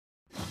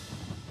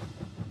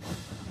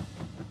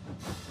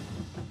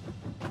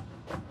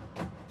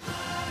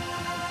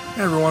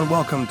Hey everyone,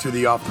 welcome to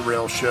the Off the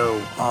Rails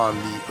show on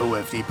the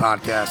OFD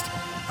podcast.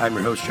 I'm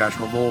your host,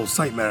 Joshua Vole,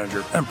 site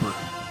manager, emperor,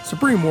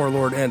 supreme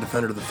warlord, and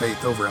defender of the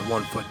faith over at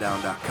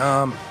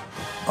onefootdown.com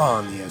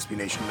on the SB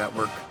Nation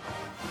Network.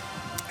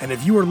 And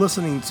if you are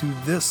listening to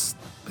this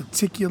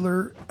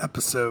particular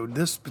episode,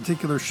 this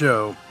particular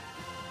show,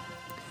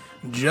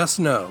 just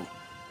know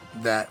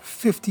that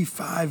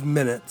 55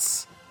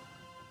 minutes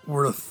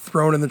were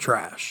thrown in the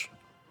trash.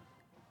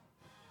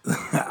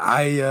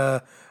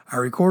 I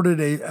recorded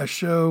a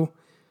show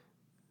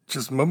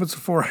just moments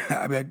before,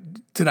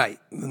 tonight,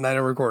 the night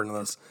I'm recording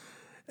this,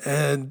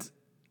 and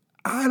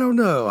I don't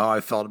know how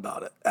I felt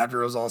about it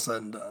after it was all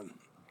said and done.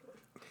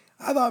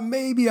 I thought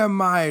maybe I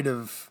might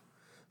have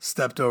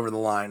stepped over the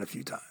line a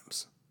few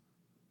times.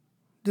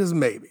 Just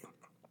maybe.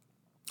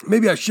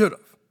 Maybe I should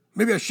have.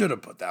 Maybe I should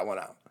have put that one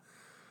out.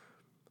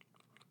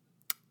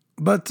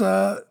 But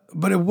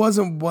it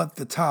wasn't what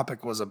the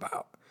topic was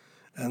about.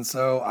 And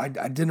so I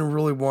didn't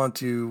really want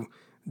to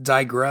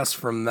digress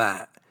from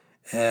that,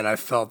 and I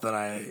felt that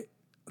I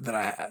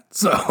had.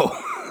 So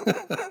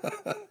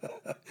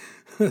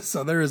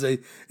so there is a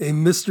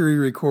mystery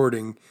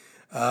recording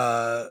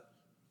out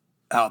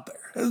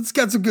there. It's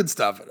got some good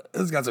stuff in it.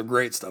 It's got some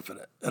great stuff in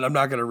it, and I'm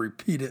not going to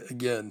repeat it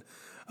again.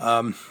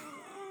 But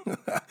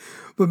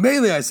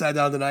mainly I sat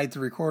down tonight to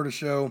record a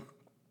show.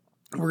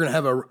 We're going to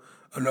have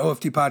an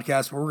OFT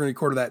podcast, but we're going to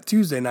record that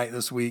Tuesday night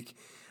this week.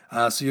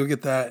 So you'll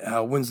get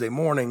that Wednesday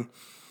morning.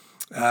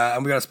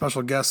 And we got a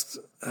special guest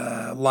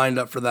lined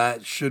up for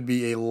that. Should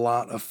be a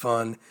lot of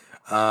fun.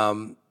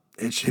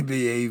 It should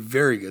be a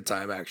very good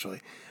time,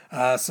 actually.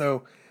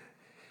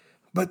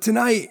 But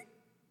tonight,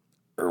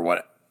 or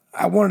what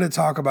I wanted to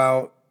talk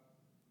about,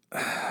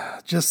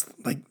 just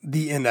like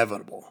the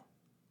inevitable.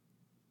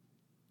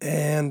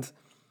 And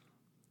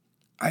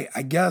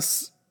I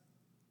guess,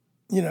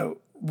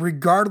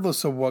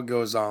 regardless of what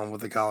goes on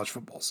with the college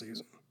football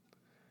season,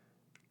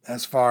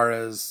 as far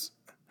as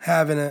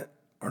having it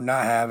or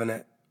not having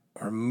it,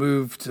 or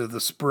move to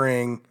the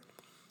spring,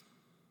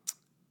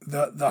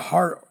 the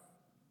heart,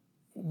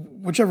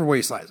 whichever way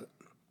you slice it,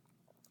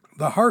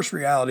 the harsh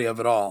reality of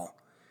it all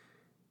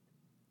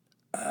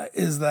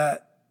is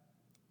that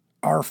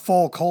our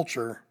fall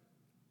culture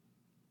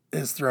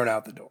is thrown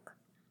out the door.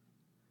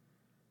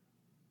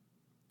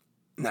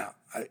 Now,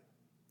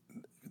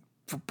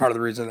 part of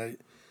the reason I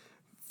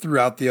threw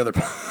out the other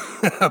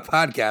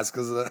podcast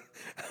because of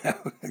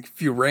a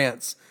few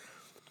rants.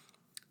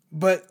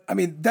 But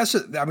that's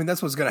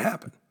what's going to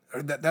happen.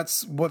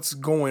 That's what's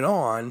going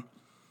on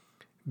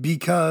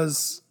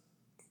because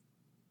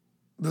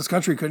this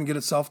country couldn't get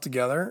itself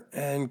together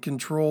and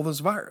control this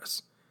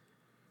virus.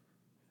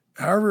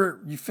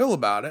 However you feel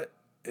about it,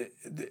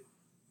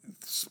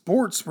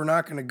 sports were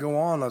not going to go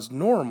on as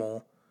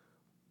normal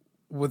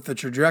with the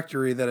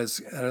trajectory that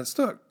it's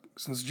took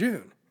since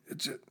June.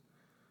 It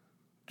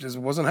just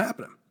wasn't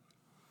happening.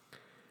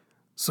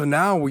 So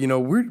now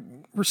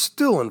we're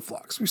still in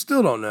flux. We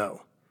still don't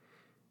know.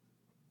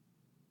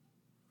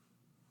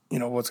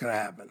 What's going to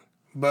happen.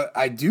 But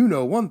I do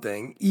know one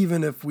thing,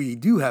 even if we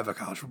do have a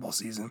college football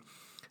season,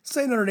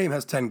 say Notre Dame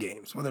has 10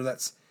 games, whether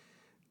that's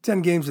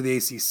 10 games with the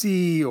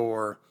ACC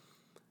or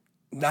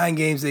 9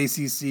 games with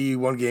the ACC,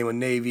 1 game with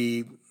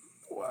Navy,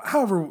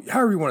 however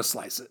you want to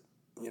slice it,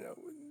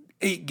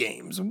 8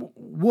 games,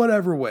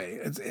 whatever way,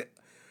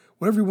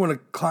 whatever you want to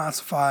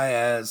classify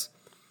as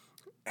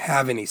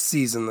having a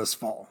season this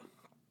fall.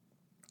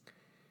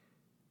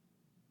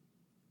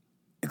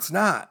 It's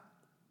not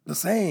the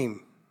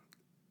same.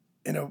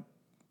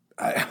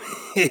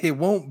 It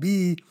won't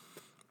be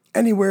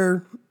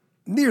anywhere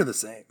near the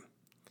same.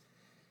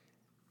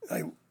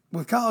 Like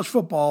with college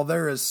football,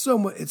 there is so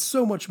much. It's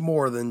so much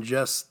more than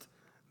just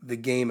the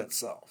game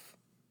itself.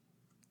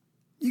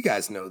 You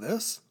guys know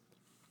this.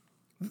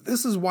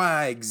 This is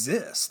why I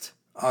exist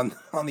on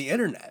the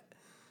internet.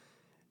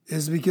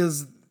 Is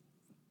because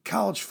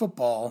college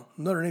football,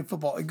 Notre Dame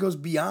football, it goes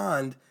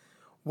beyond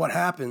what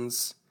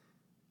happens,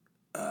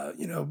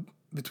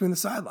 between the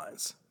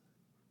sidelines.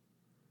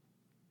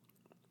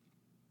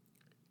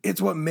 It's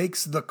what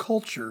makes the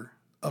culture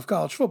of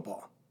college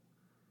football.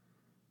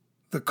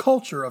 The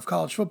culture of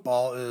college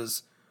football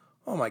is,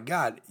 oh my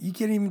God, you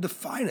can't even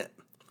define it.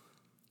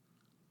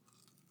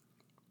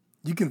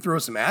 You can throw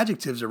some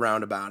adjectives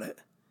around about it,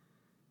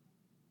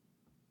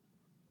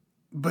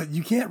 but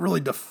you can't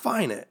really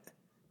define it.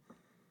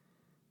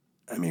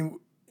 You're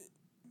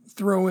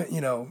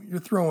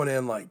throwing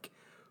in like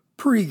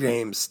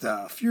pre-game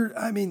stuff.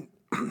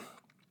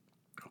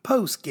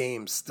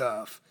 Post-game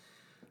stuff.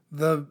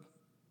 The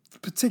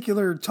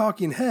particular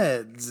talking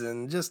heads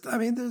and just,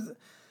 the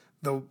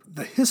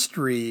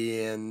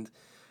history and,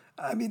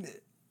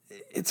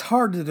 it's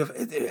hard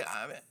to,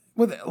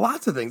 with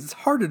lots of things, it's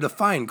hard to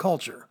define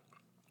culture,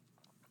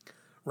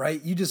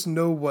 right? You just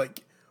know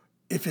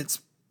if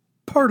it's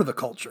part of the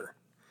culture.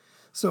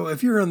 So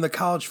if you're in the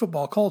college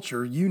football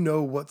culture, you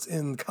know what's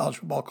in college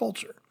football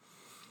culture.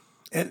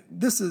 And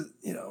this is,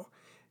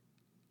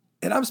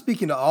 and I'm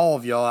speaking to all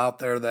of y'all out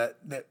there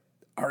that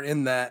are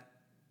in that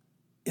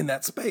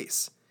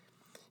space.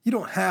 You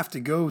don't have to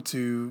go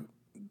to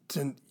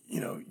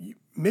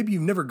maybe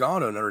you've never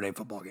gone to a Notre Dame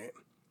football game.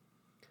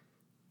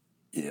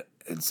 Yeah,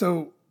 and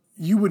so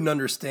you wouldn't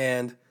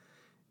understand,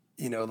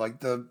 like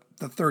the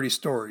 30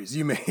 stories.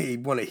 You may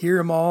want to hear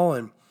them all,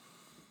 and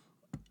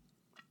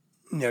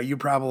you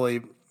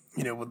probably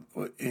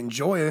would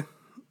enjoy it.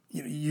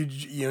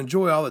 You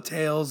enjoy all the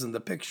tales and the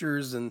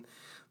pictures and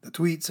the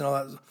tweets and all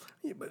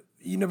that, but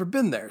you've never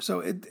been there,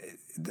 so I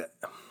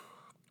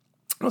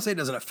don't say it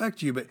doesn't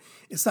affect you, but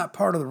it's not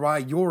part of the why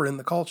you're in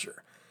the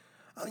culture.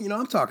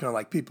 I'm talking to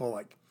like people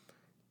like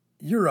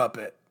you're up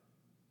at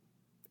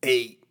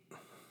 8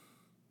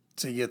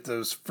 to get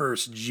those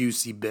first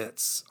juicy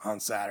bits on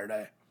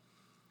Saturday.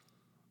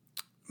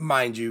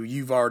 Mind you,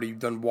 you've already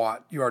went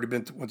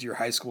to your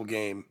high school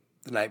game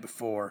the night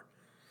before.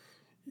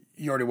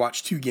 You already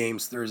watched 2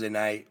 games Thursday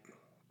night,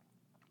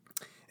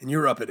 and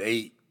you're up at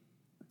 8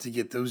 to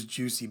get those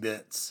juicy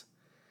bits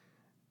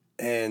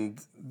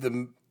and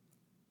the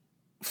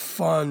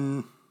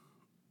fun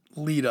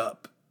lead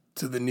up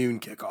to the noon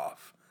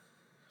kickoff.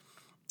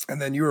 And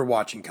then you were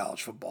watching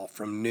college football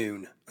from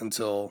noon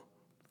until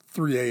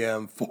 3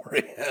 a.m., 4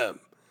 a.m.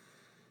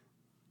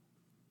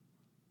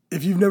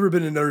 If you've never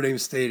been to Notre Dame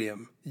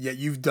Stadium, yet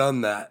you've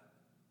done that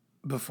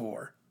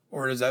before,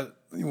 or is that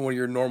one of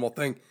your normal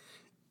thing,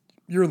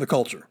 you're in the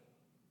culture.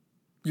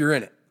 You're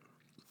in it.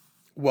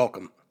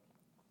 Welcome.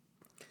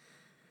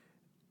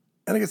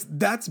 And I guess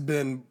that's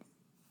been,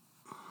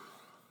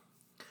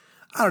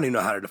 I don't even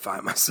know how to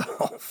define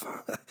myself.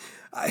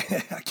 I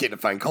can't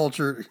define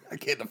culture. I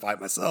can't define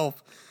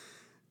myself.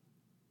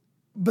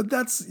 But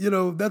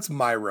that's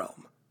my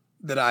realm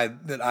that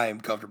I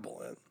am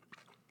comfortable in.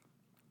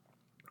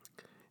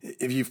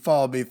 If you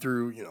followed me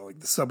through, like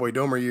the Subway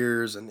Domer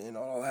years and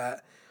all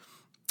that,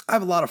 I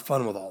have a lot of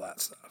fun with all that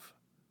stuff.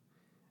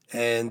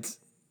 And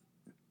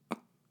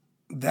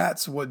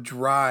that's what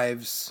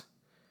drives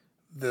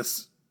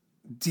this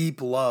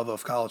deep love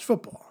of college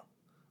football.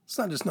 It's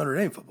not just Notre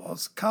Dame football,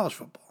 it's college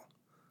football.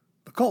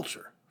 The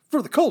culture.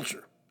 For the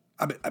culture.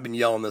 I've been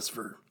yelling this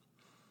for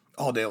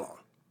all day long.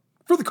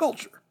 For the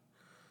culture.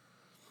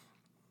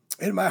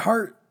 And my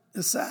heart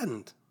is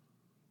saddened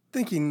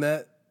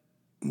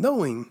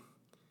knowing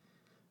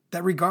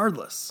that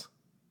regardless,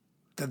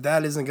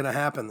 that isn't going to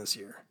happen this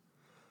year.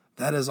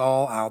 That is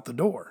all out the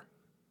door.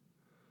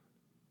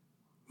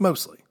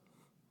 Mostly.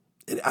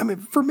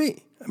 For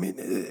me,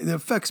 it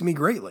affects me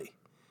greatly.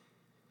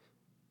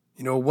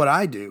 What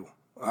I do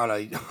on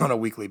a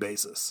weekly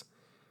basis.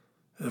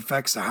 It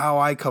affects how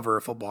I cover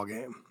a football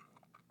game.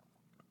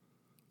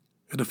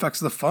 It affects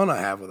the fun I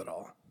have with it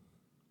all.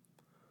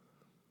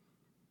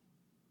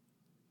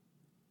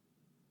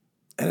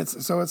 And it's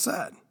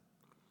sad.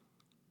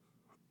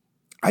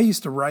 I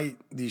used to write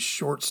these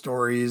short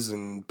stories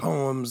and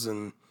poems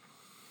and,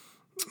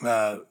 when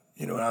I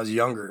was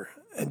younger.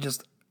 And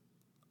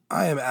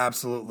I am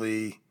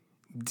absolutely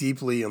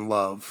deeply in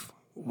love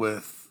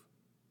with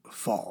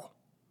fall.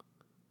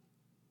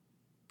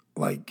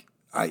 Like,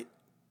 I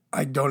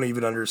don't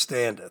even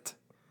understand it.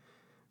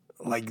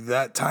 Like,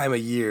 that time of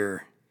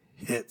year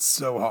hits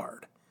so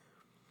hard.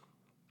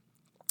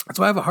 That's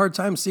why I have a hard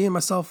time seeing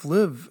myself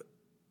live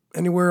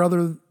anywhere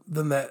other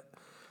than that,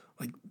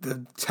 like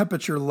the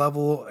temperature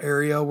level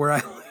area where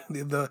I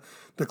live,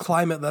 the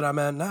climate that I'm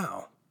at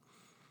now.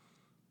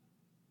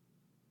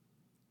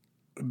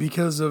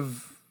 Because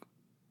of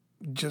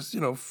just,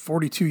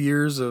 42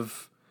 years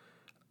of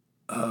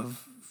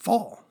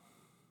fall.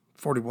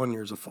 41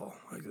 years of fall.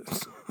 I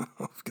guess.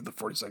 I'll get the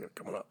 42nd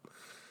coming up.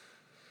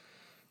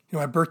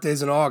 My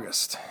birthday's in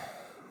August.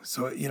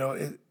 So,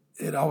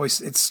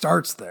 it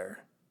starts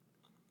there.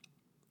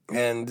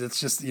 And it's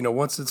just,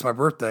 once it's my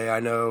birthday, I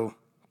know,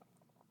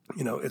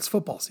 it's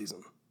football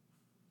season.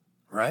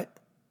 Right?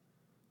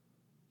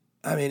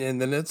 And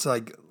then it's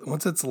like,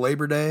 once it's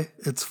Labor Day,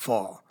 it's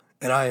fall.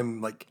 And I am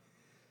like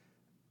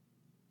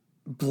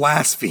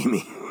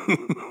blaspheming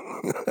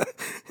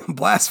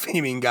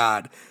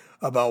God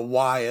about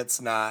why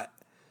it's not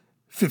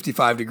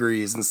 55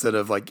 degrees instead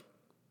of like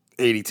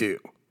 82.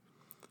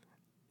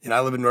 I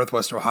live in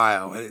Northwest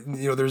Ohio, and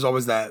there's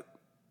always that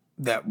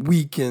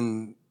week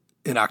in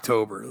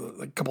October,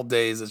 like a couple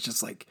days, it's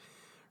just like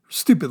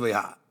stupidly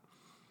hot.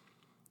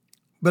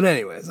 But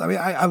anyways,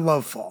 I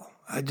love fall.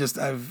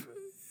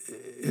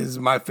 Is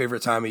my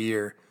favorite time of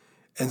year,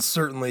 and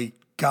certainly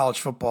college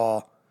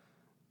football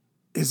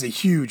is a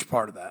huge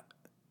part of that.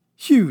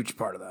 Huge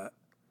part of that.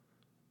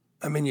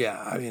 I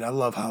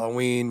love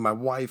Halloween. My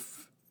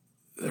wife,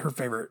 her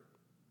favorite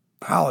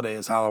holiday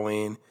is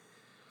Halloween.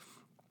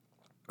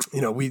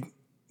 We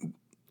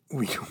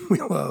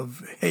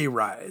love hay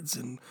rides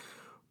and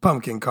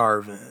pumpkin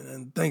carving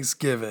and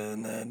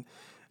Thanksgiving, and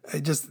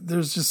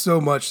there's just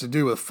so much to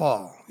do with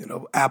fall.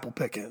 Apple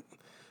picking,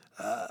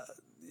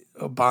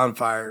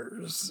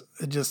 bonfires.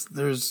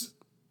 There's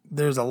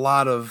a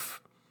lot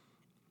of,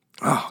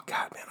 oh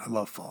God, man, I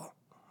love fall.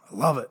 I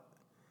love it.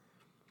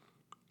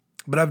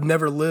 But I've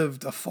never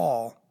lived a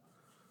fall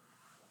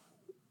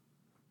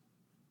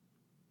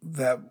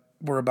that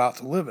we're about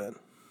to live in.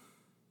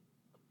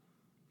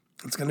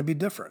 It's going to be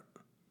different.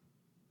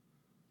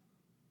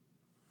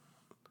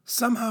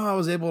 somehow I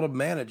was able to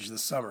manage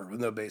this summer with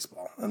no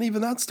baseball. And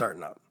even that's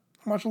starting up.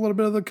 I watched a little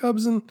bit of the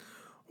Cubs and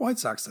White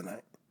Sox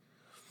tonight.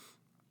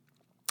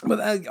 But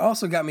that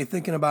also got me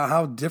thinking about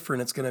how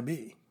different it's going to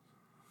be.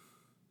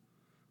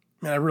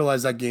 And I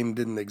realized that game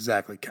didn't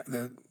exactly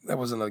count. That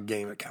wasn't a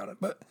game that counted.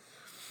 But,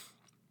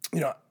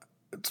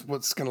 it's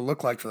what's going to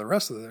look like for the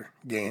rest of their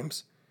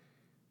games.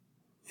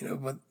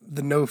 But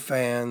the no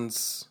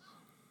fans,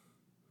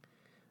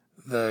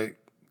 the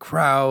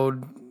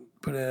crowd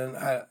put in,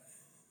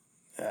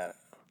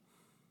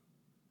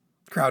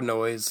 crowd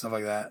noise, stuff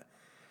like that.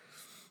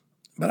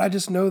 But I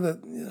just know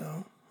that,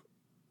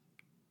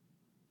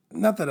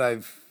 not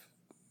that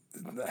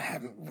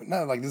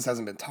not like this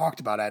hasn't been talked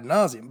about ad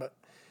nauseum, but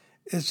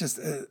it's just,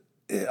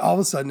 all of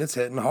a sudden it's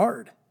hitting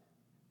hard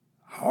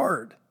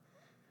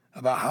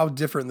about how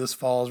different this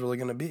fall is really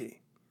going to be.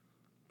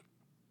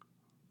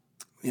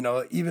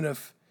 Even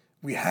if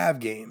we have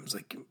games,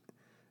 like,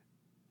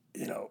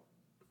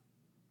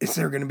 is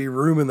there going to be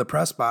room in the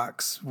press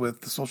box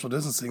with the social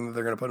distancing that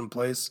they're going to put in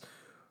place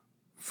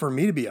for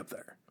me to be up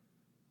there?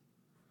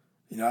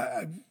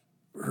 I've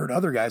heard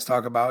other guys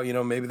talk about,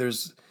 maybe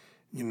there's,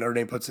 Notre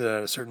Dame puts it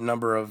at a certain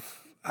number of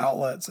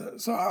outlets.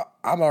 So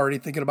I'm already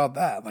thinking about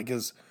that. Like,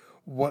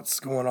 what's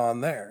going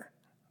on there?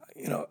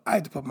 I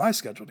had to put my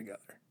schedule together.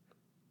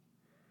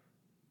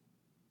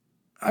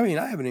 I mean,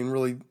 I haven't even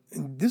really,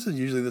 this is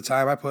usually the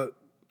time I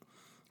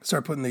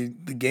start putting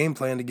the game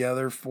plan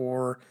together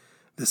for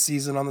the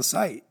season on the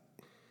site.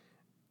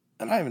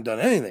 And I haven't done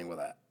anything with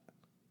that.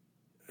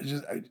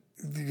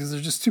 Because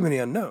there's just too many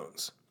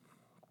unknowns.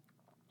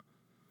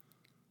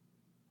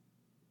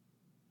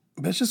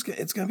 But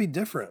it's going to be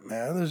different,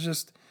 man.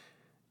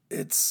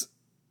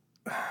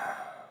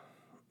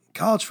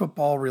 College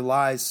football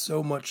relies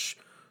so much,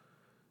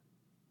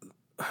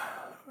 I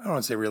don't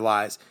want to say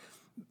relies,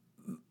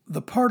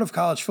 the part of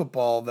college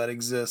football that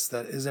exists,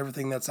 that is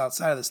everything that's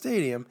outside of the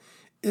stadium,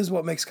 is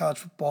what makes college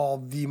football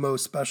the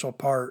most special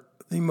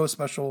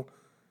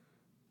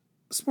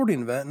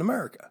sporting event in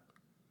America.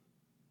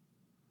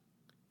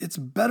 It's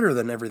better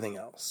than everything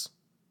else.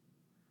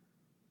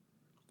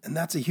 And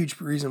that's a huge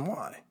reason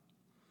why.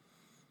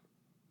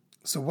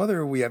 So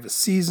whether we have a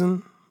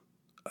season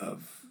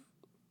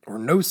or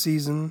no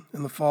season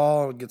in the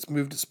fall, it gets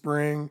moved to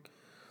spring,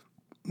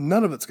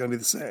 none of it's going to be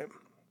the same.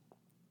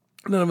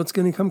 None of it's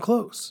going to come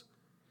close.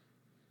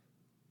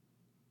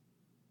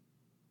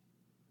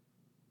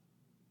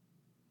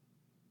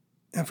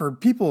 And for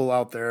people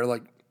out there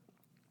like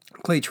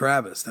Clay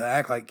Travis that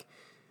act like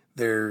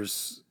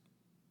there's,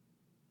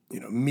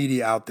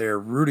 media out there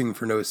rooting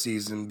for no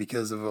season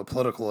because of a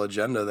political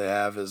agenda they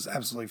have is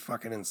absolutely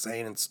fucking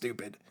insane and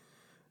stupid.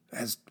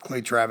 As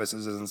Clay Travis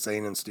is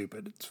insane and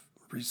stupid.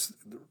 It's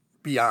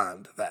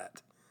beyond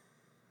that.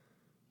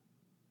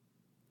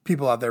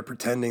 People out there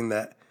pretending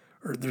that,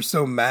 or they're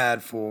so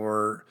mad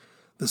for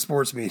the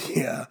sports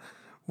media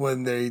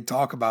when they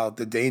talk about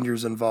the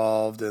dangers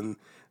involved and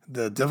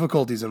the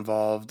difficulties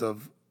involved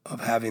of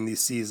having these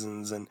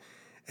seasons and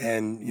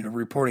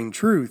reporting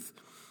truth,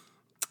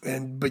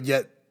 but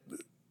yet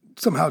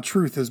somehow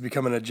truth has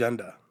become an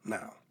agenda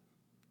now.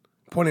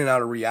 Pointing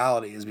out a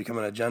reality has become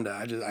an agenda.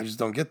 I just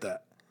don't get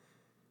that.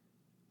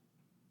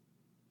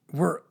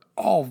 We're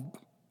all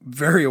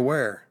very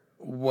aware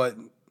what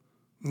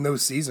no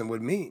season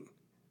would mean,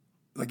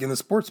 like in the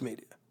sports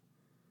media.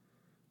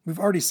 We've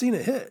already seen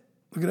it hit.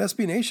 Look at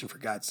SB Nation, for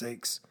God's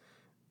sakes,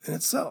 in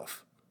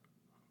itself.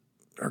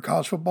 All our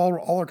college football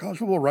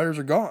writers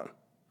are gone.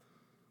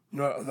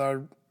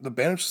 The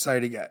Banner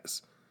Society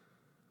guys.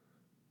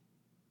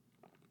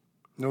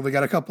 They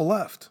got a couple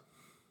left.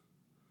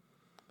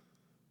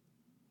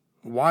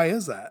 Why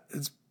is that?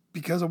 It's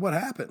because of what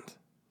happened.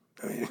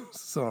 I mean,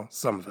 so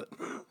some of it.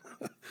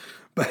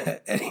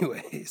 But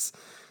anyways,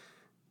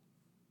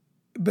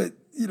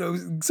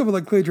 someone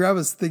like Clay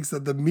Travis thinks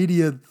that the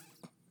media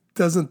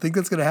doesn't think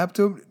that's going to happen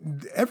to him.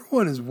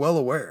 Everyone is well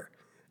aware.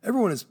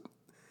 Everyone is,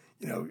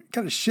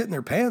 kind of shitting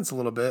their pants a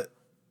little bit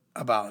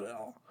about it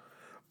all.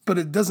 But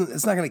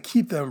it's not going to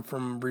keep them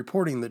from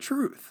reporting the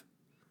truth.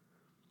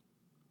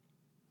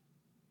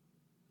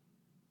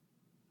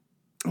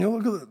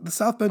 Look at the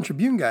South Bend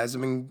Tribune guys. I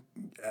mean,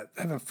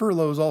 having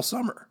furloughs all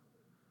summer.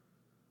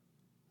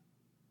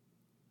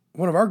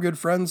 One of our good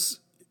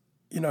friends,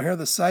 here at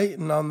the site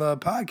and on the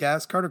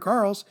podcast, Carter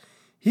Carls,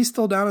 he's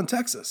still down in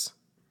Texas.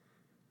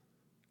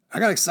 I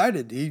got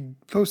excited. He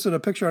posted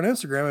a picture on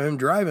Instagram of him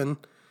driving,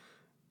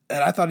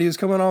 and I thought he was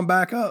coming on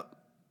back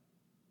up.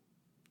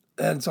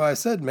 And so I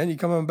said, "Man, you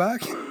coming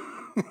back?"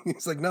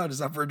 He's like, "No,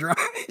 just up for a drive.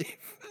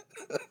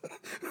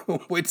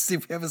 Wait to see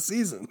if we have a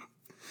season."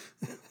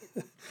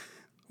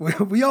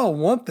 We all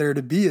want there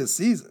to be a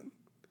season.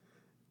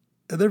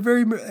 And they're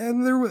very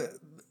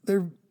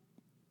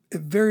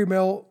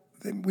well,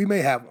 we may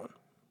have one.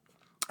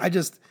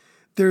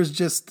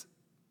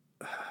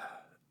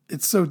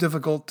 It's so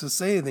difficult to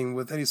say anything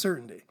with any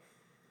certainty.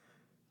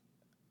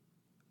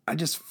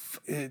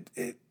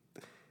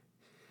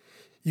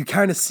 You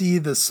kind of see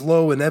the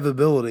slow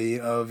inevitability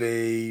of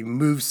a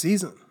move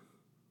season.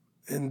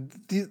 And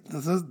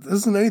this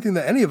isn't anything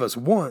that any of us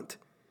want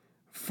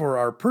for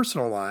our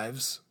personal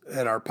lives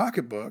and our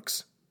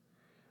pocketbooks,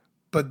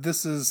 but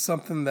this is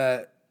something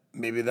that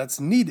maybe that's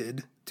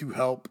needed to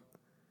help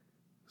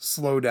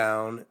slow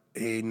down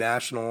a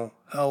national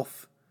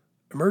health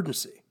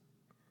emergency.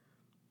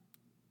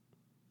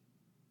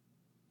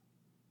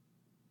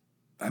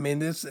 I mean,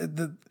 there's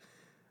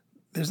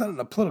not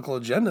a political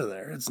agenda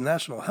there. It's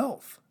national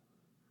health.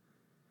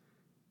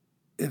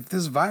 If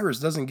this virus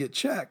doesn't get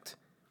checked,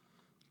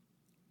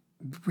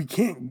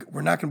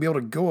 we're not going to be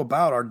able to go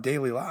about our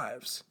daily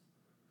lives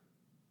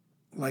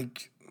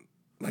like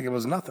it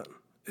was nothing.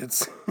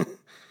 It's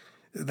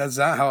that's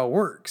not how it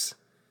works.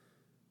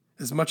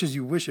 As much as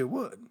you wish it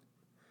would.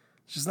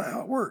 It's just not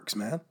how it works,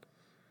 man.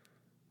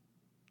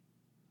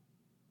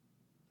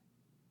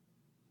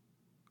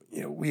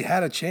 You know, we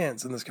had a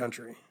chance in this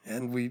country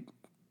and we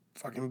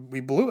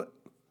blew it.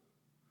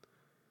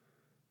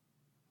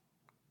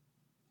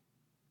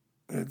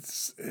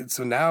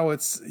 So now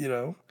it's, you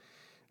know,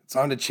 it's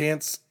on to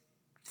chance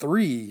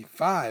 3,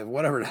 5,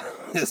 whatever it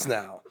is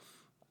now.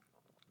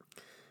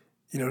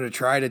 You know, to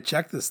try to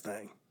check this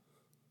thing.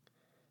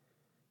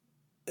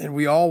 And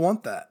we all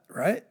want that,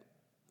 right?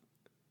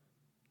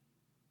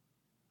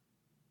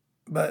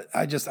 But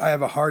I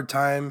have a hard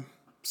time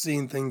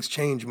seeing things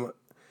change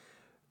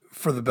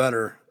for the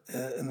better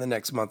in the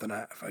next month and a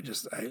half. I have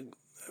a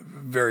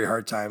very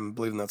hard time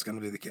believing that's going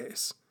to be the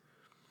case.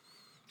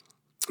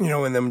 You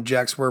know, and then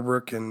Jack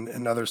Swerbrook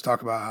and others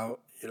talk about how,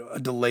 you know, a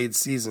delayed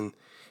season,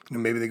 you know,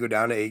 maybe they go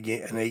down to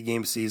an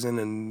 8-game season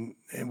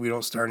and we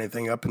don't start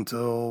anything up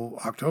until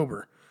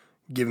October,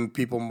 giving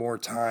people more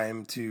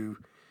time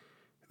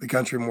the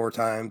country more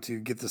time to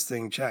get this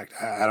thing checked.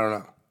 I don't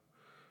know.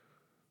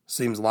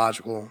 Seems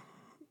logical.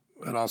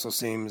 It also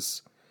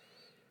seems,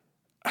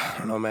 I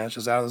don't know, man, it's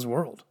just out of this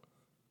world.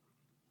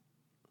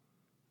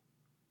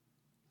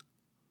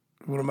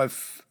 One of my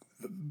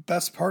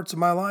best parts of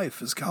my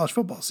life is college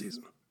football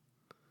season.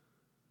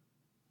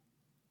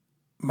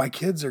 My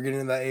kids are getting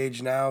to that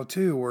age now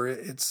too, where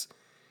it's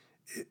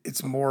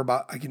more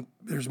about,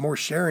 there's more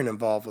sharing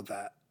involved with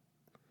that.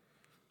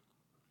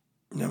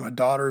 You know, my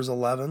daughter's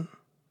 11.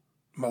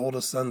 My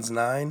oldest son's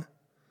 9.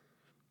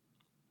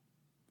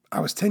 I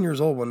was 10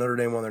 years old when Notre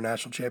Dame won their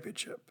national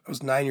championship. I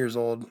was 9 years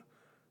old,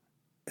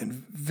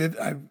 and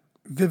I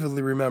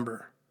vividly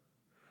remember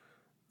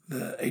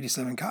the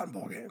 87 Cotton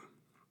Bowl game.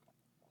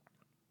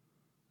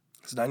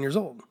 I was 9 years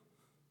old.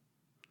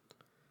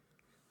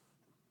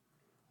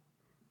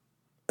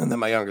 And then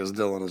my youngest,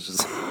 Dylan, is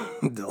just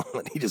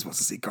Dylan. He just wants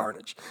to see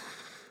carnage.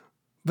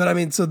 But I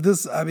mean,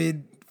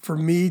 for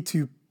me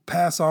to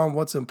pass on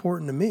what's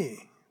important to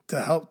me,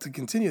 to help to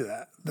continue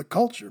that, the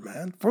culture,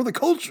 man, for the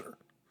culture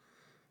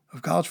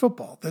of college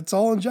football, that's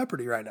all in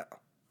jeopardy right now.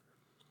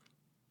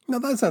 Now,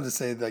 that's not to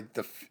say like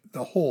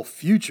the whole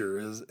future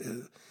is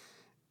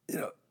you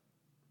know,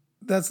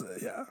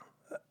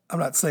 I'm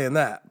not saying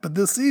that, but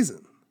this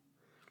season.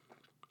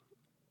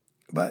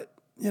 But,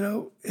 you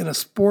know, in a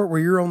sport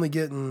where you're only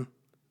getting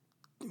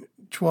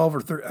 12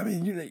 or 30, I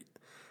mean, you know,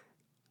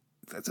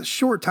 that's a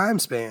short time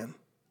span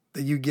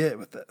that you get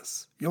with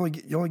this. You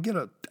only get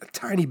a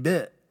tiny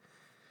bit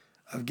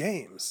of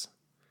games.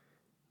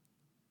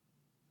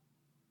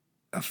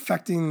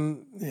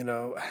 Affecting, you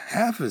know,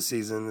 half a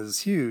season is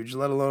huge,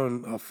 let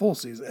alone a full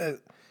season.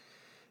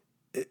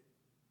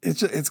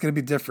 It's going to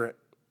be different.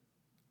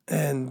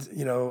 And,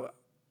 you know,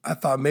 I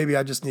thought maybe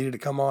I just needed to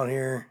come on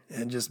here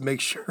and just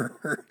make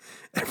sure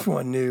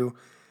everyone knew,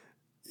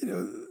 you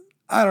know,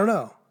 I don't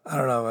know,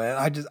 man.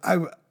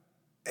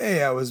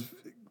 I was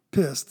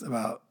pissed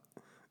about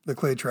the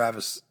Clay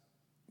Travis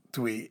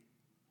tweet.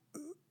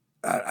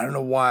 I don't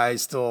know why I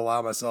still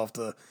allow myself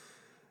to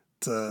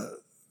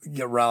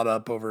get riled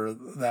up over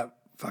that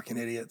fucking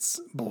idiot's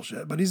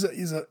bullshit. But he's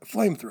a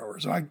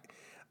flamethrower. So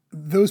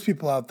those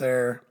people out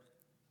there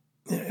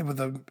with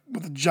a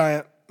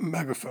giant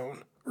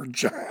megaphone or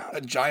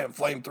a giant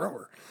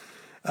flamethrower,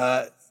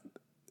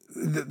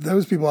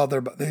 those people out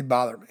there, they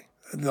bother me.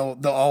 They'll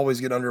always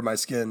get under my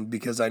skin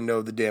because I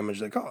know the damage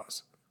they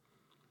cause.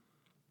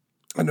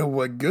 I know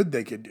what good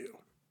they could do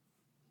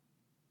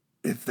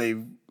if they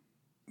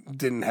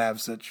didn't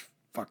have such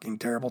fucking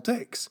terrible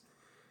takes.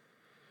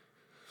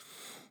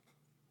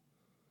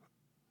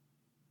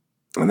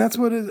 And that's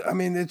what it, I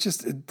mean, it's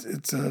just,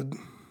 it's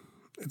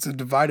a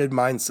divided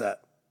mindset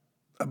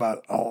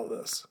about all of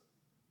this.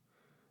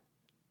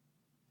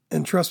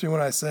 And trust me when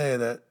I say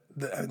that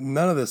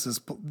none of this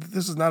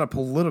is not a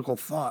political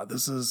thought. I'm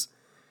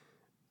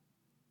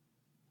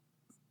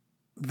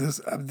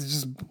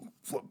just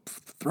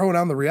throwing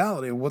down the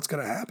reality of what's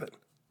going to happen.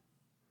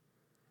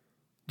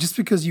 Just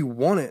because you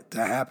want it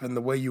to happen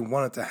the way you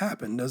want it to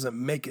happen doesn't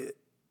make it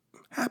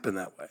happen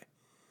that way.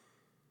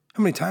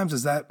 How many times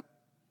does that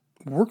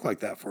work like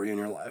that for you in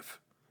your life?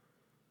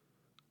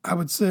 I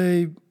would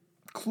say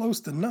close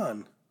to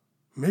none.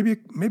 Maybe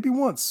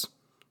once.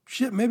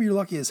 Shit, maybe you're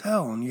lucky as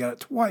hell and you got it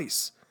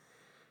twice.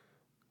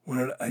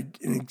 When an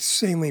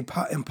insanely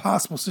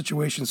impossible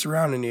situation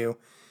surrounding you,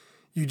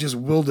 you just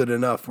willed it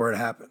enough where it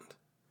happened.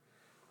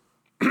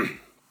 And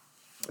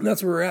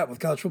that's where we're at with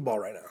college football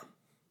right now.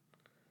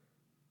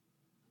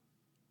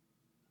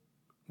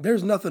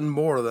 There's nothing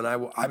more than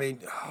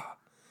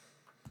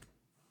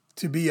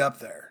to be up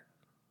there.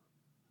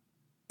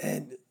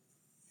 And,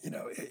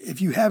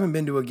 if you haven't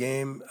been to a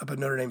game up at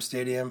Notre Dame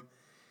Stadium,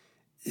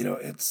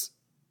 it's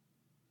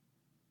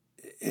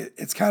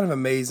kind of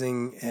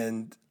amazing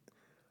and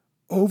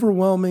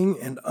overwhelming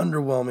and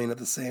underwhelming at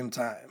the same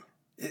time.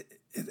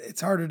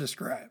 It's hard to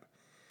describe.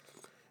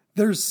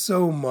 There's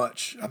so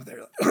much up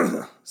there.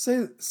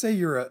 say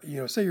you're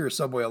a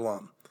Subway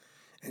alum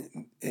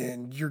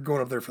and you're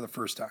going up there for the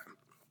first time.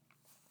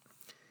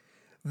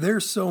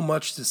 There's so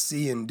much to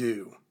see and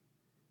do.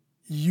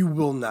 You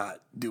will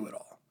not do it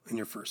all in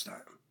your first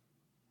time.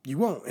 You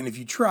won't. And if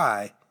you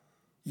try,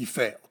 you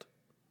failed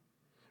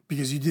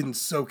because you didn't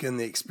soak in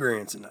the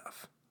experience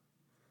enough.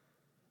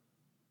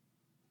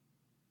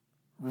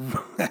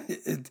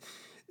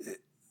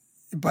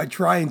 By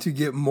trying to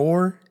get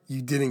more,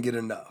 you didn't get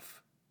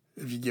enough,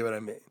 if you get what I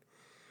mean.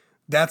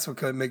 That's what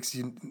kind of makes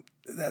you,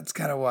 that's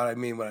kind of what I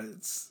mean when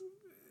it's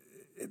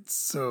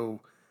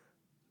so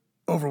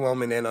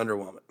overwhelming and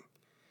underwhelming.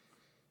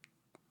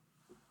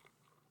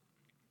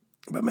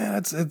 But man,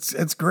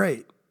 it's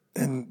great.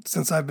 And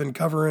since I've been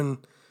I've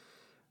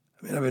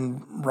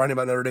been writing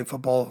about Notre Dame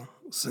football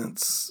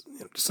since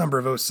December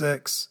of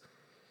 2006.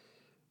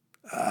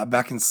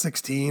 Back in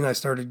 2016, I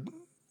started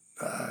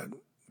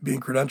being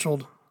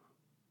credentialed,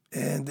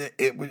 and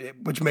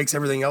which makes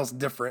everything else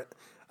different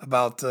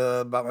about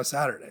my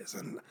Saturdays.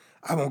 And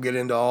I won't get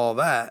into all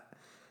that,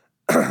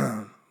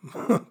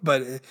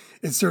 but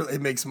it certainly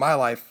makes my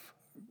life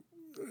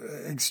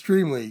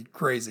extremely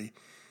crazy.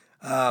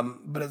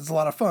 But it's a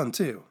lot of fun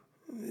too.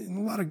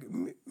 I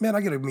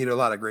get to meet a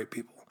lot of great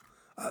people,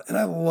 and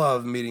I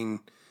love meeting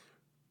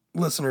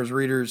listeners,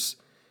 readers,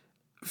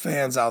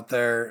 fans out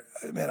there.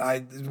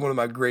 Man, it's one of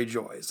my great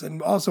joys,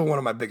 and also one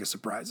of my biggest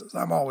surprises.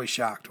 I'm always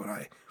shocked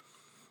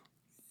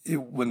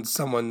when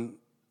someone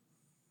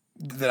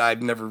that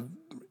I've never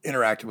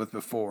interacted with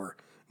before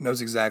knows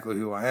exactly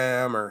who I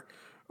am, or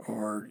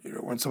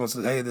when someone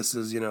says, "Hey, this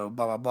is blah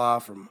blah blah,"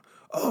 from,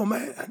 oh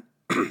man,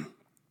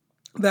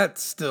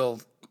 that's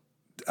still,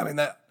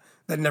 that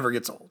never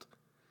gets old,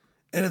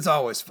 and it's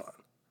always fun.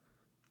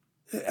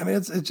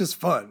 It's just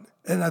fun,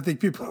 and I think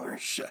people are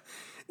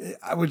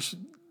which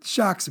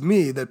shocks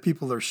me that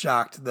people are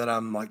shocked that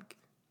I'm like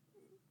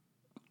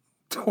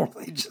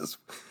totally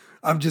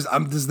I'm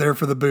just there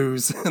for the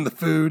booze and the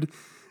food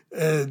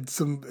and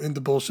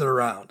the bullshit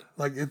around.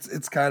 Like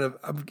it's kind of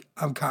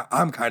I'm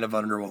kind of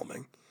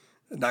underwhelming,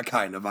 not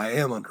kind of, I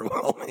am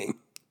underwhelming.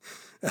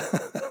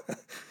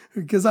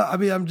 Because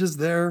I'm just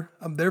there.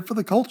 I'm there for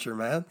the culture,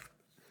 man.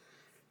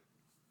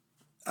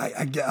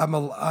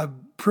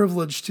 I'm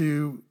privileged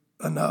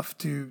enough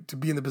to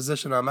be in the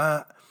position I'm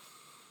at,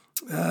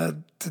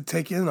 to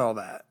take in all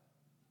that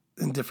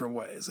in different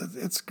ways.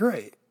 It's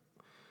great.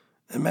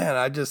 And man,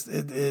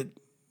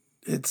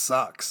 it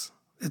sucks.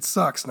 It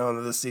sucks knowing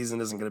that this season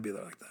isn't going to be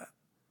there like that.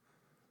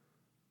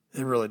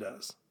 It really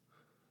does.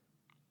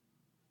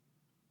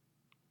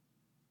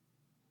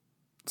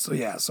 So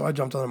I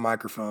jumped on a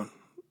microphone.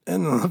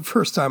 And the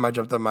first time I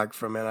jumped on a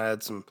microphone, man, I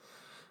had some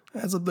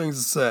things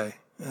to say.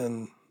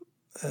 And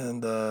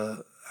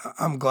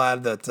I'm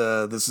glad that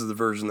this is the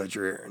version that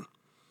you're hearing.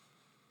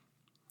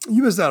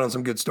 You missed out on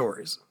some good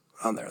stories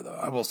on there, though,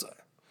 I will say.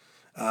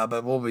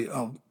 But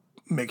I'll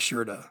make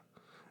sure to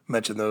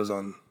mention those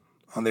on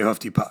the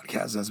OFT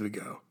podcast as we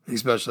go.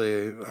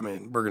 Especially,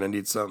 we're going to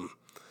need some.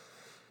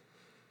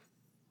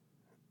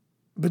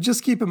 But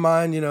just keep in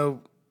mind,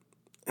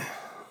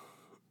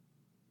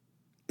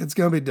 it's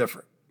going to be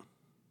different.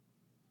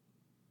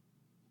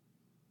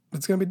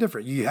 It's going to be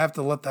different. You have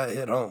to let that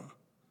hit home.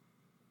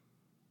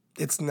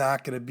 It's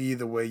not going to be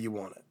the way you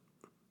want it.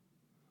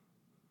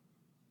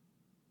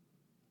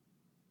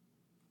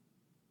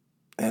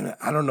 And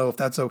I don't know if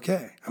that's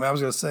okay. I was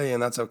going to say,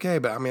 and that's okay,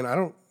 but I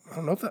don't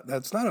know if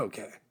that's not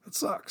okay. It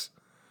sucks.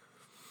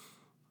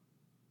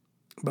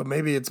 But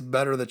maybe it's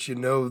better that you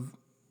know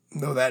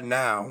that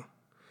now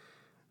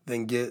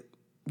than get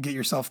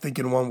yourself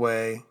thinking one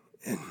way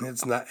and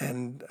it's not,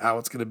 and how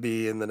it's going to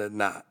be, and then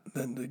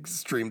then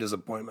extreme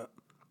disappointment.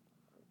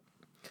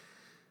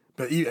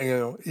 But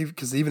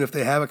because even if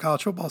they have a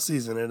college football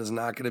season, it is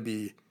not going to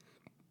be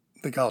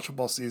the college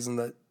football season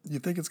that you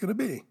think it's going to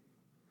be.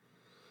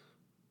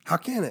 How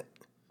can it?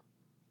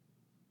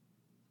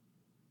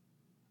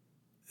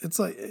 It's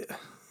like,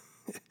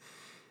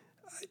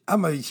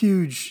 I'm a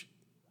huge,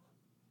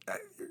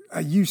 I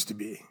used to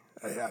be,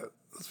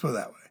 let's put it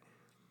that way.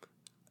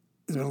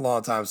 It's been a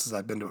long time since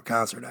I've been to a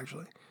concert,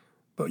 actually.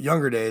 But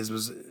younger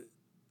days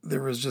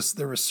there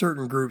were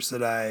certain groups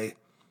that I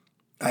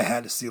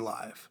had to see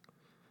live.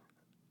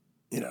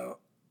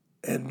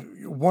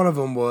 And one of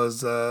them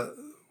was the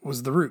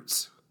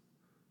Roots.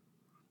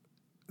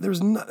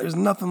 There's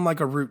nothing like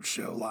a Roots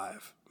show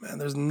live, man.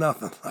 There's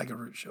nothing like a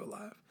Roots show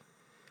live.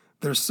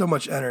 There's so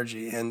much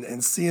energy,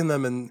 and seeing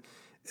them and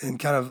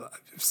kind of,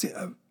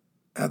 I've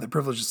had the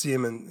privilege to see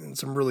them in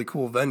some really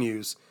cool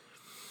venues.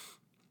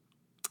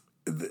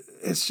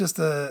 it's just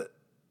it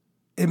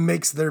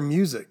makes their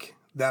music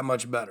that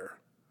much better.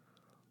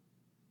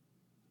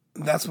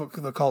 That's what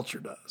the culture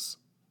does.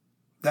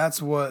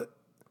 That's what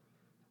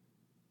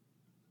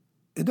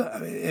it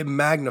does. It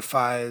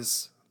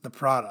magnifies the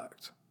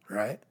product,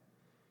 right?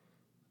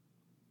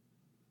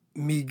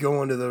 Me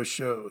going to those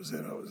shows,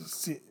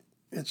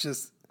 it's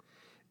just,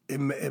 it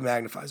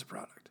magnifies the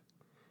product.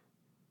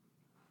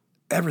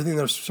 Everything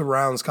that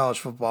surrounds college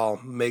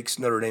football makes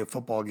Notre Dame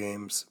football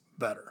games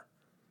better.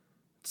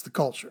 It's the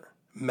culture.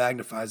 It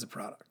magnifies the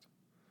product.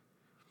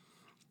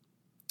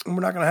 And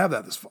we're not going to have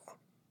that this fall.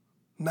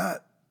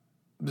 Not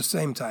the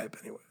same type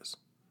anyways.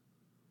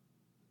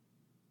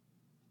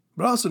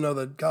 But I also know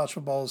that college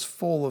football is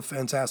full of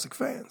fantastic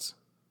fans.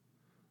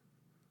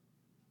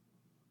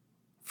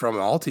 From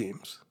all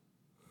teams.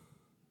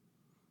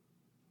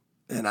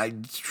 And I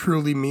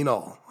truly mean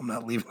all. I'm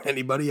not leaving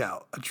anybody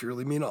out. I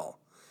truly mean all.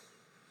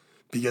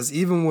 Because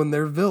even when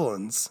they're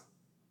villains,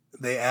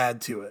 they add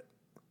to it.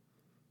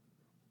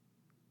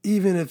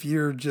 Even if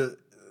you're just,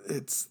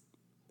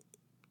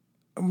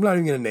 I'm not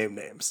even going to name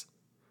names.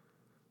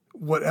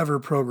 Whatever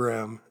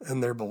program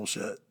and their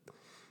bullshit,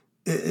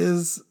 it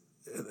is,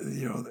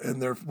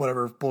 and their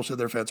whatever bullshit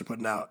their fans are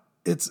putting out.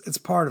 It's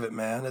part of it,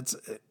 man.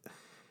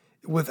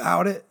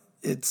 Without it,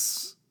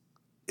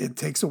 it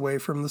takes away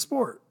from the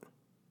sport.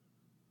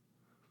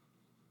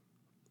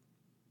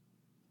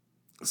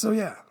 So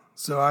yeah,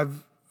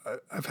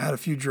 I've had a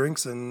few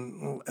drinks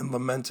and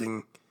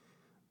lamenting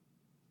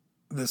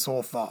this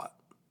whole thought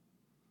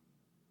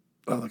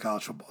of the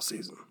college football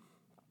season.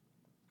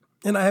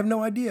 And I have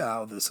no idea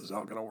how this is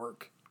all going to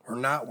work or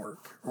not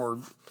work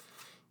or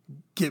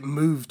get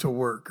moved to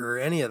work or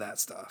any of that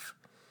stuff.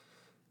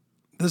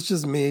 This is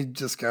just me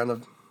just kind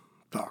of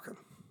talking.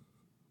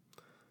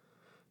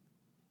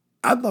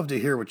 I'd love to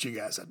hear what you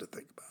guys have to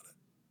think about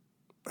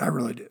it. I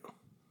really do.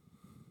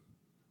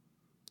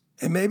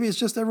 And maybe it's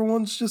just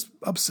everyone's just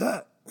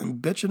upset and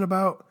bitching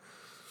about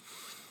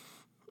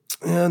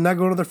not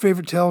going to their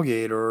favorite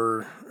tailgate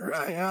or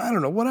I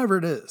don't know, whatever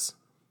it is.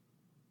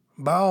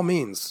 By all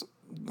means,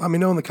 let me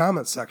know in the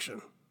comments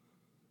section.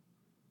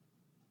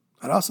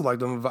 I'd also like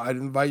to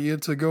invite you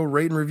to go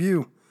rate and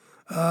review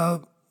our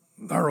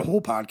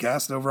whole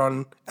podcast over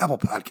on Apple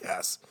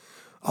Podcasts.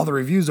 All the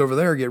reviews over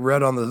there get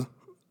read on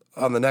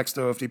the next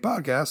OFD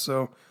podcast.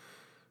 So,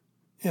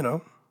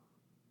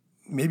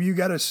 maybe you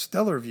got a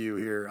stellar view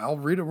here. I'll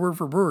read it word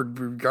for word,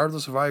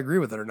 regardless if I agree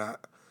with it or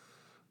not.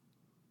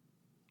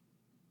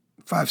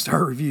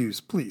 5-star reviews,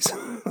 please.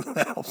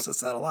 That helps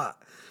us out a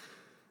lot.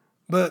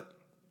 But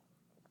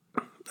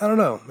I don't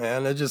know,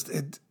 man. I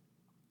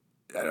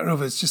don't know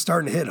if it's just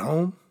starting to hit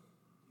home,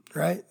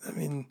 right? I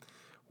mean,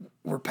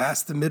 we're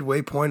past the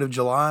midway point of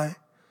July.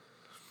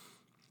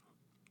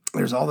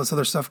 There's all this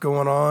other stuff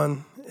going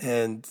on,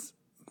 and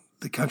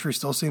the country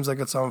still seems like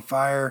it's on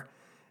fire.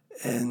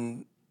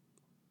 And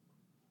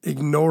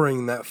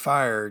ignoring that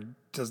fire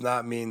does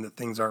not mean that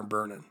things aren't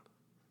burning.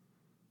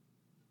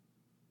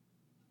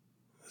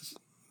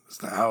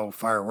 It's not how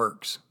fire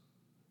works.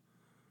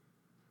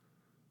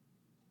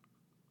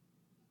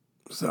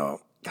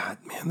 So, God,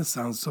 man, this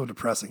sounds so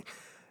depressing.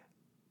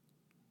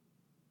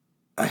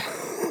 And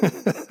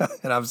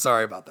I'm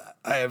sorry about that.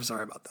 I am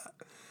sorry about that.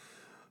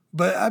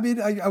 But I mean,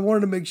 I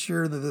wanted to make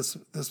sure that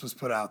this was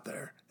put out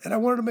there, and I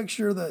wanted to make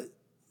sure that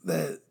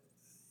that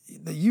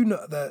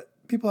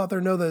people out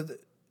there know that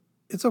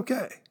it's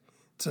okay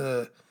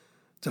to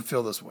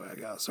feel this way, I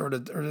guess, or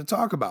to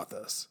talk about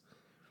this.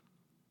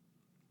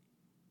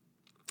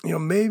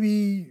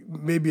 Maybe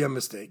I'm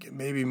mistaken.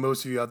 Maybe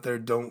most of you out there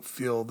don't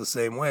feel the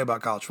same way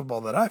about college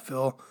football that I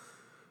feel,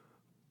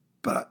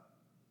 but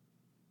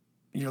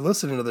you're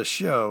listening to the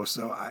show,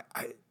 so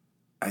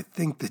I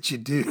think that you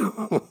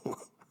do.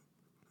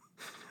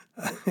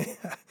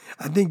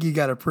 I think you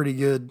got a pretty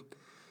good.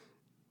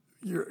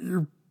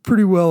 You're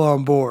pretty well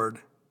on board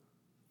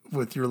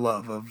with your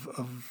love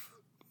of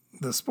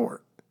the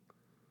sport.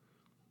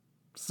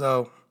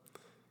 So,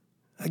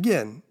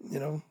 again,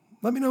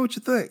 let me know what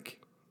you think.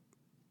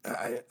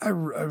 I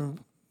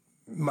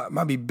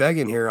might be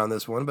begging here on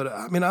this one, but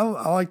I mean, I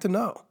like to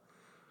know.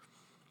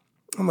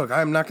 And look,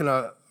 I'm not going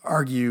to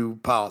argue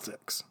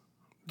politics.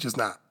 Just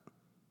not.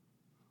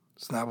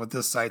 It's not what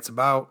this site's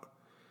about.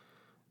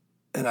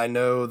 And I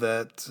know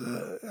that,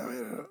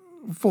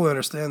 I fully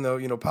understand, though,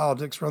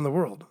 politics run the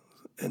world.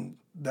 And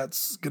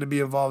that's going to be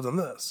involved in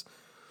this.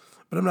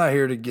 But I'm not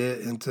here to get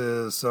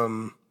into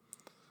some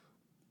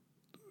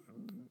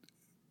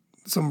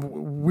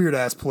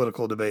weird-ass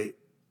political debate,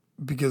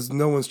 because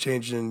no one's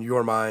changing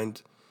your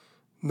mind,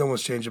 no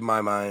one's changing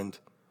my mind,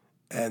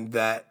 and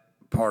that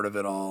part of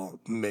it all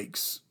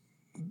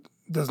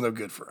does no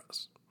good for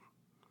us.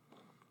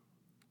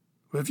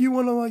 But if you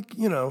want to,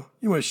 you want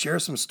to share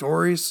some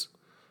stories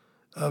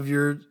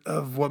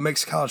of what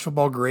makes college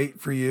football great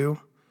for you,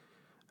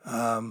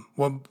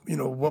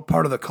 what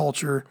part of the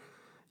culture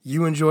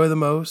you enjoy the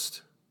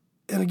most.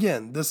 And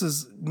again, this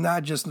is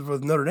not just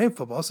with Notre Dame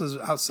football. This is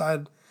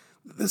outside.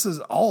 This is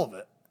all of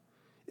it.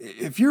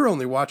 If you're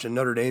only watching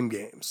Notre Dame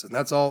games and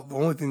that's all, the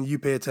only thing you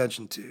pay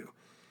attention to,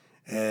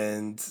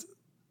 And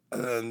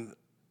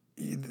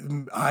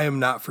I am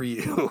not for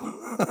you,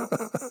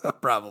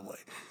 probably.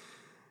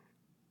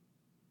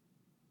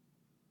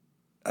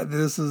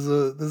 This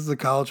is a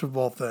college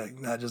football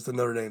thing, not just a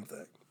Notre Dame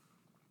thing.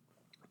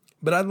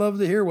 But I'd love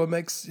to hear what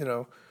makes,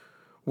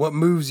 what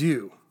moves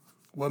you,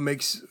 what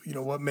makes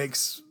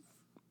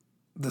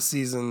the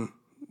season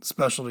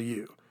special to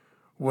you.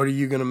 What are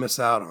you going to miss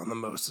out on the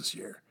most this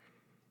year?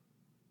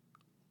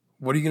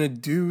 What are you going to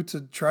do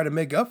to try to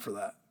make up for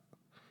that?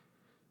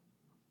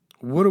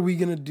 What are we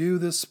going to do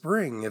this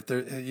spring if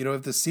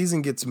the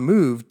season gets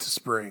moved to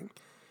spring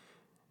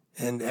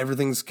and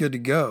everything's good to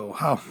go?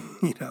 How,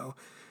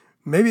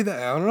 maybe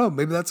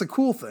that's a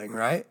cool thing,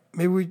 right?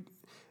 Maybe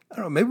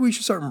we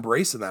should start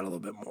embracing that a little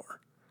bit more.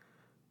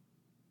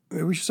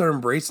 Maybe we should start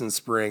embracing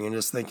spring and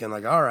just thinking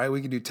like, all right,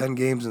 we could do 10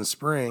 games in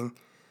spring.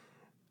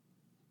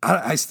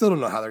 I still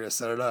don't know how they're going to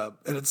set it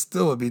up. And it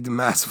still would be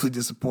massively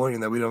disappointing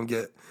that we don't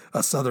get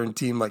a Southern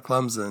team like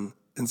Clemson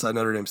inside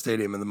Notre Dame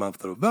Stadium in the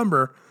month of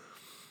November.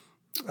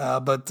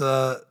 But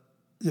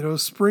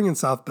spring in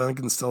South Bend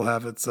can still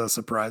have its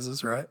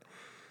surprises, right?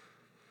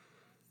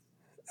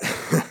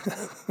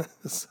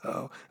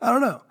 So, I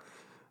don't know.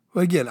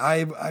 But again,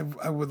 I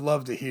would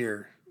love to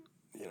hear,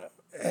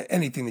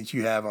 anything that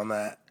you have on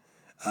that.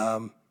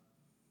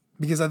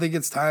 Because I think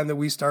it's time that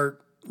we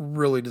start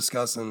really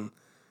discussing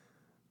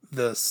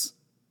this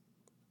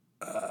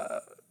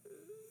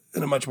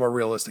in a much more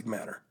realistic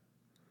manner.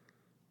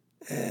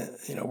 And,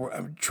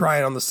 I'm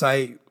trying on the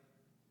site.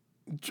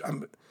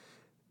 I'm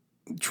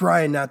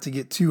trying not to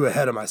get too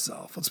ahead of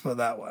myself. Let's put it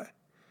that way.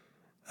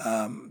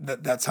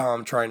 That's how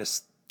I'm trying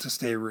to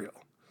stay real.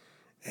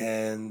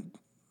 And,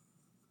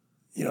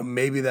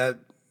 maybe that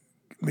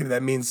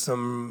means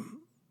some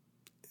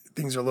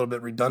things are a little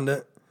bit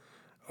redundant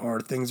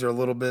or things are a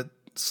little bit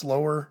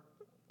slower.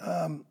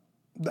 I'm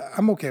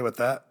okay with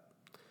that.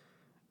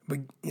 But,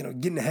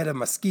 getting ahead of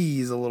my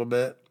skis a little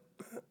bit,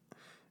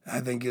 I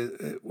think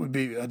it would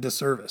be a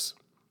disservice.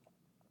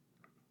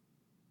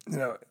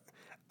 I'm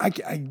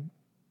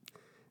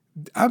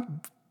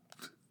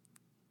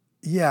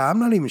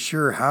not even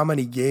sure how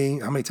many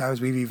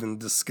times we've even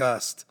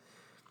discussed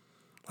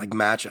like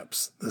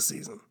matchups this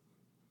season.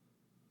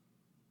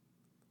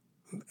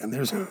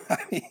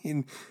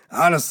 And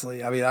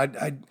honestly, I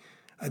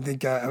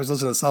think I was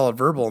listening to Solid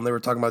Verbal and they were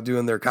talking about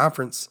doing their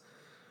conference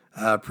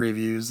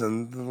previews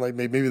and like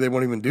maybe they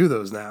won't even do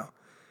those now.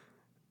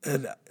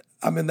 And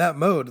I'm in that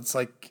mode. It's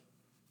like,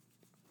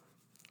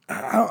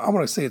 I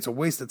want to say it's a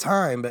waste of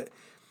time, but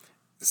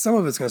some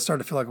of it's going to start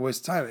to feel like a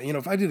waste of time.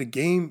 If I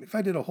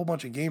did a whole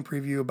bunch of game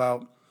preview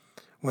about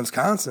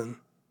Wisconsin,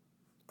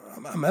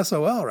 I'm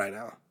SOL right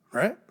now,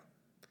 right?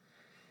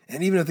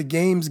 And even if the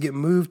games get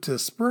moved to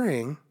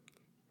spring,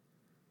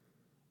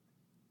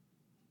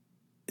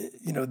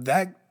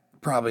 that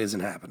probably isn't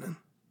happening.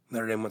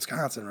 Notre Dame,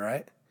 Wisconsin,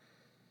 right?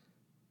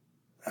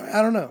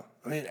 I don't know.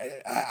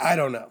 I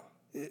don't know.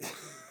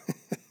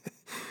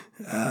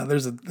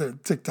 There's a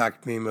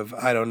TikTok meme of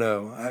I don't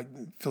know. I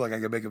feel like I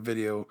could make a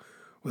video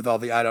with all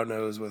the I don't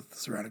knows with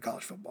surrounding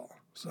college football.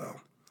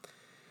 So,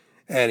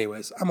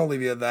 anyways, I'm gonna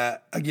leave you at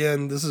that.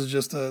 Again, this was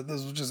just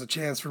a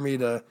chance for me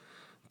to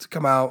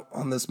come out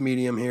on this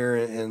medium here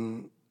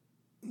and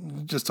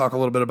just talk a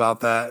little bit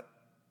about that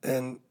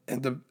and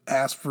to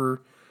ask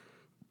for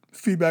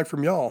feedback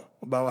from y'all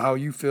about how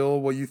you feel,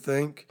 what you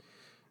think,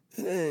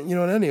 and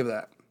any of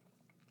that.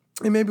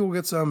 And maybe we'll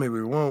get some, maybe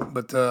we won't,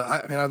 but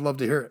I'd love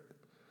to hear it.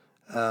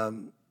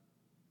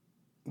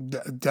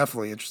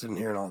 Definitely interested in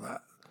hearing all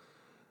that.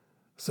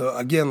 So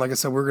again, like I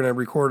said, we're going to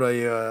record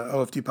a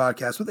OFT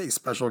podcast with a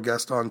special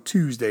guest on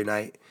Tuesday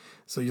night.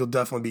 So you'll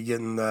definitely be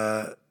getting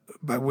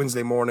by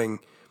Wednesday morning.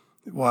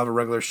 We'll have a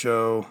regular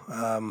show.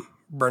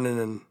 Brendan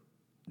and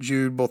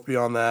Jude both be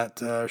on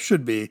that.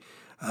 Should be.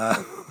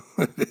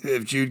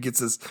 If Jude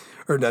gets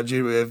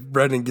if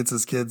Brendan gets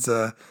his kids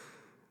to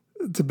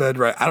bed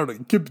right. I don't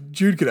know.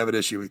 Jude could have an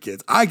issue with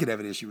kids. I could have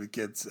an issue with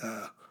kids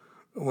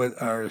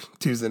our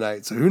Tuesday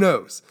night. So who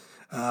knows?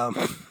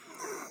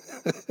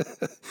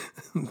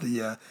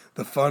 The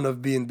fun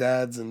of being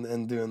dads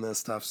and doing this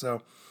stuff.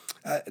 So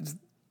I just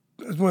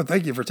want to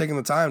thank you for taking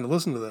the time to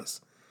listen to this.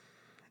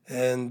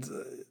 And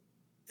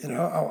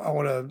I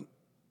want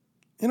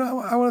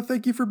to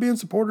thank you for being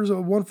supporters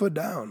of One Foot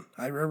Down.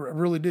 I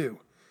really do.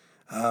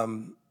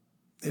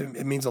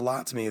 It means a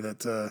lot to me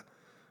that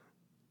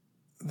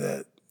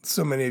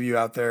so many of you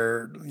out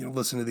there,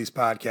 listen to these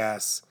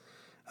podcasts,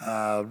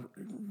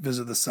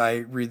 visit the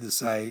site, read the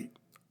site,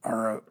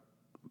 are a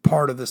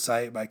part of the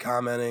site by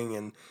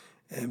commenting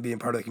and being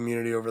part of the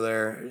community over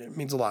there. It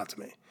means a lot to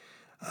me.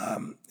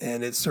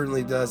 And it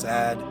certainly does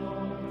add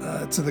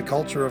to the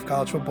culture of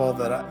college football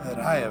that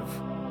I've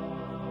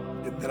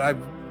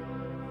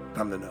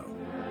come to know.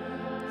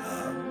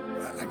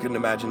 I couldn't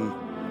imagine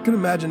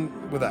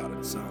without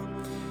it. So,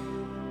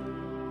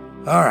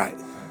 all right.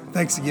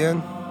 Thanks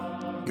again.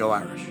 Go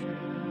Irish.